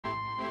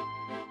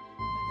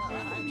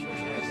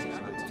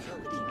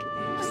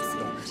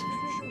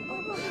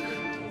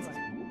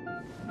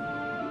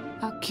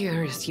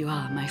Curious you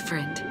are, my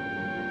friend.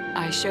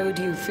 I showed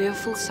you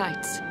fearful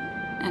sights,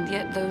 and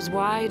yet those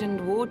wide and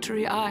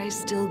watery eyes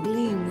still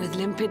gleam with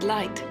limpid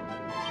light.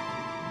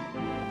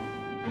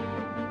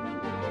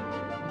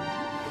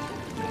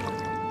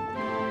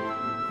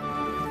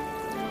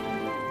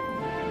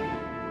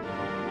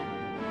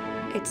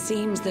 It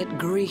seems that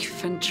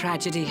grief and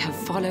tragedy have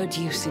followed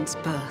you since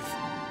birth.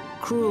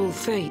 Cruel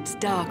fate's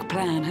dark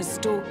plan has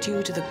stalked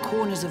you to the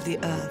corners of the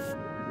earth.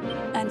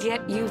 And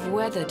yet you've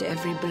weathered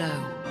every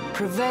blow,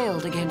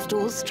 prevailed against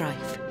all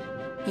strife.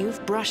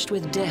 You've brushed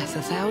with death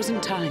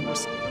 1,000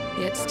 times,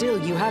 yet still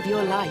you have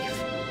your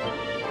life.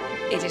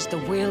 It is the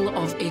will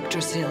of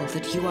Yggdrasil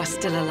that you are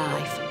still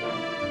alive.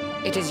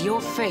 It is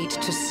your fate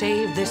to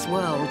save this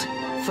world.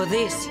 For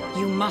this,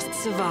 you must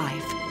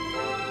survive.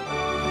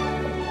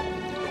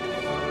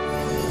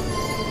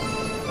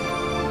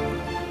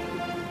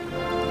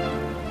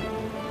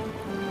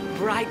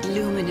 Bright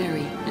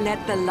luminary,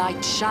 let the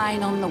light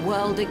shine on the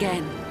world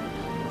again.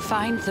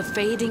 Find the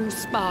fading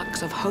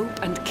sparks of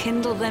hope and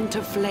kindle them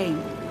to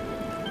flame.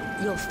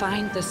 You'll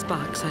find the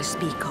sparks I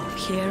speak of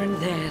here and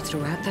there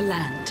throughout the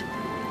land.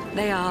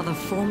 They are the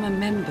former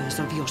members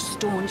of your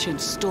staunch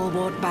and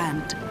stalwart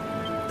band.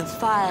 The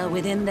fire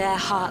within their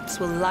hearts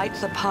will light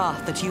the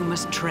path that you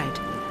must tread.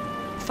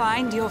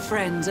 Find your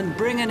friends and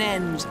bring an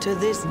end to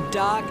this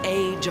dark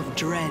age of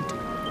dread.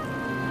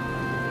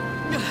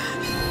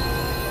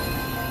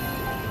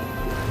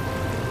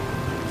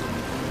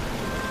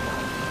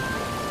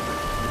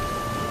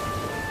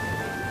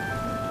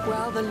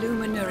 While the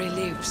luminary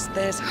lives,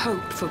 there's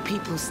hope for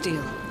people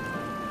still.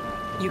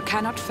 You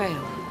cannot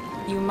fail.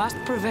 You must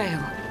prevail.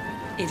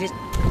 It is...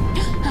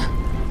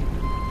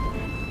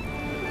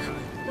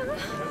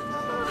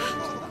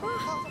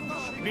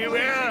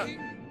 Beware!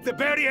 The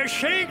barrier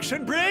shakes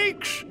and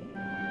breaks!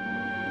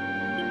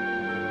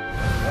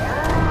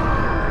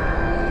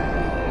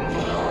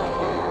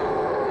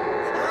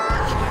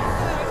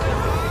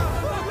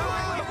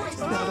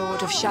 The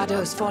Lord of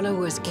Shadow's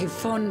followers give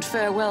fond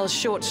farewell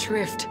short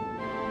shrift.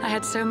 I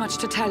had so much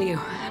to tell you,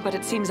 but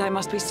it seems I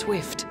must be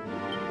swift.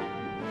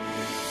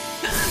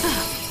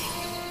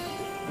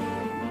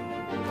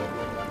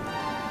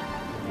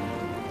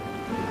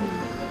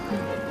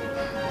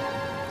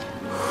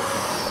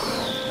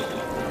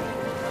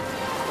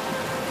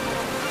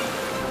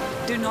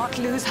 Do not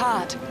lose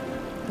heart.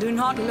 Do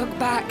not look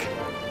back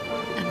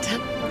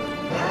until...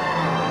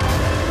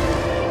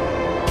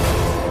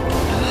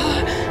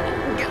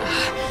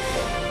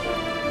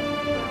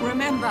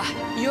 Remember,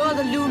 you're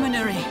the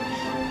luminary.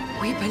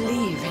 We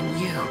believe in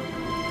you.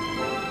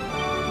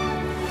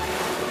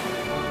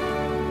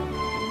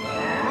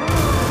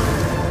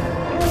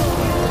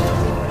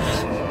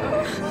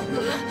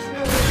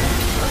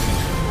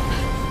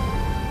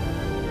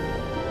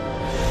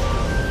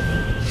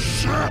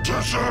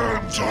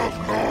 Citizens of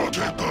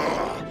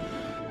Nauticaa,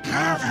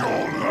 give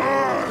your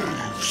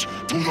lives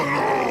to the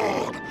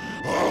Lord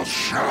of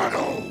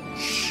Shadows.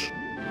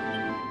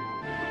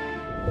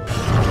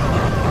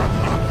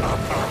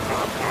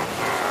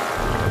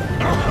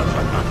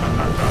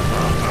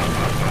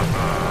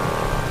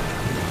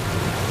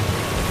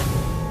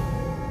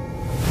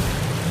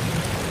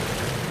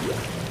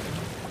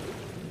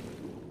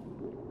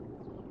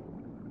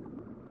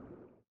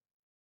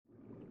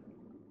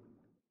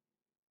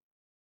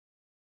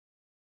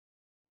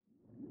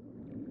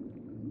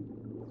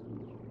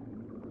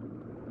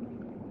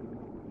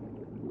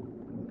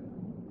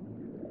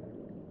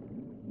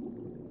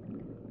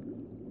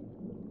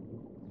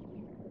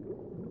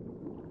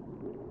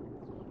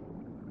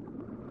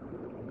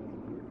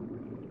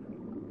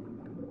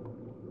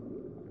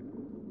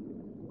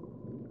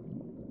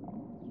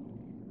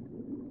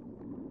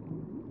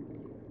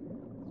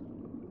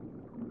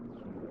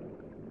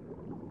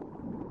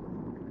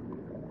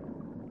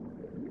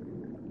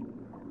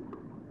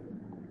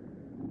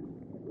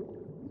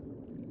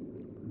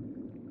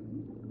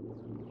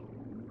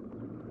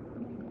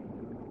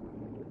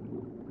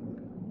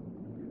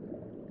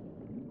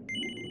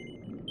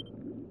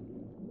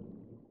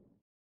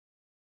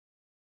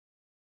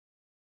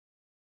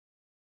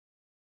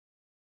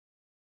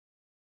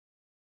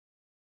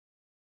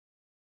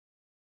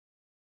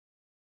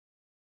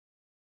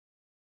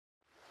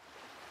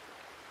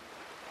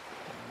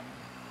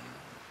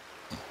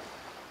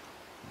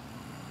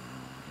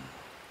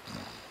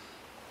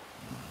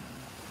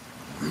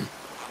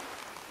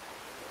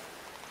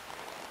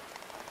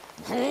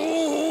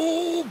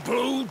 Oh,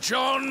 Blue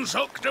John's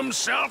hooked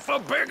himself a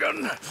big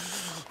un.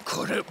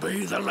 Could it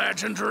be the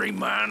legendary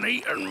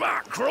man-eating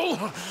mackerel?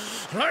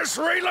 Let's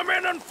reel him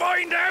in and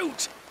find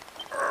out!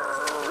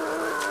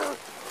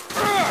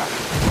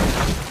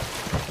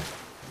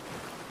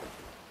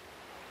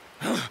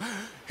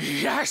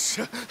 Yes!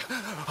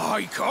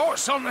 I caught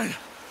something!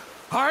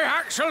 I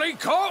actually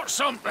caught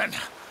something!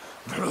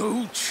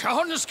 Blue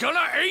John's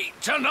gonna eat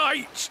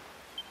tonight!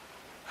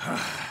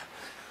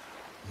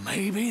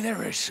 Maybe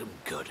there is some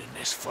good in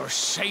this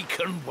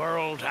forsaken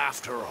world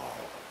after all.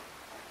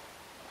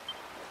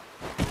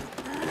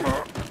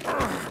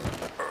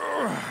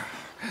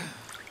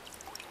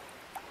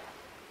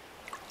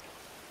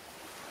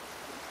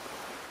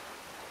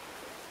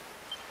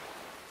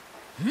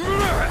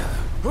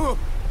 Who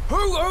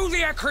the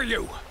heck are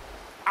you?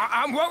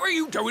 And what were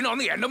you doing on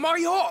the end of my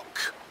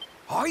hook?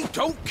 I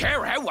don't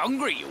care how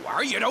hungry you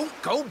are, you don't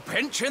go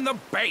pinching the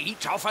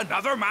bait off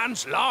another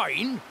man's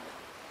line.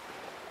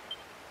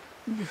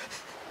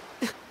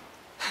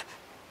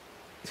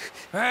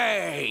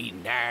 Hey,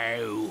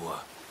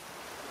 now.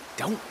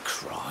 Don't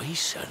cry,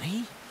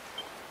 sonny.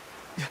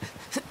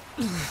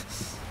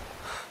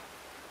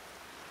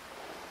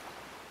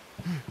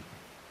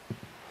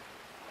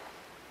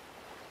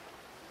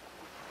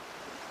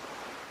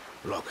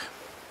 Look,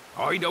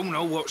 I don't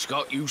know what's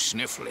got you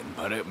sniffling,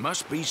 but it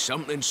must be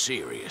something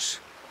serious.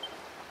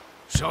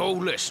 So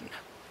listen,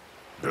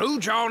 Blue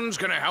John's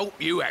gonna help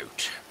you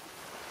out.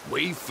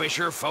 We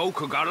fisher folk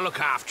have gotta look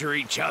after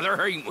each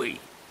other, ain't we?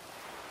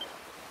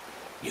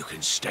 You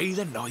can stay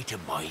the night in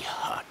my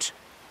hut.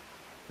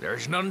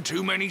 There's none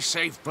too many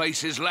safe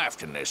places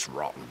left in this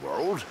rotten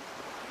world,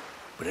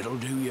 but it'll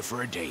do you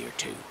for a day or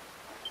two.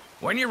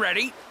 When you're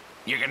ready,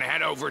 you can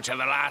head over to the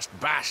last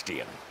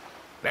bastion.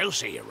 They'll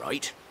see you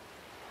right.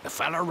 The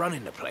fella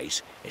running the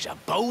place is a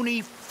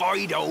bony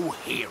Fido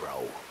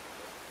hero.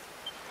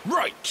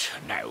 Right,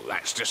 now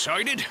that's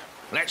decided,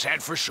 let's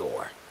head for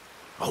shore.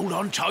 Hold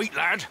on tight,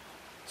 lad.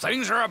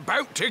 Things are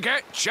about to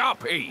get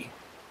choppy.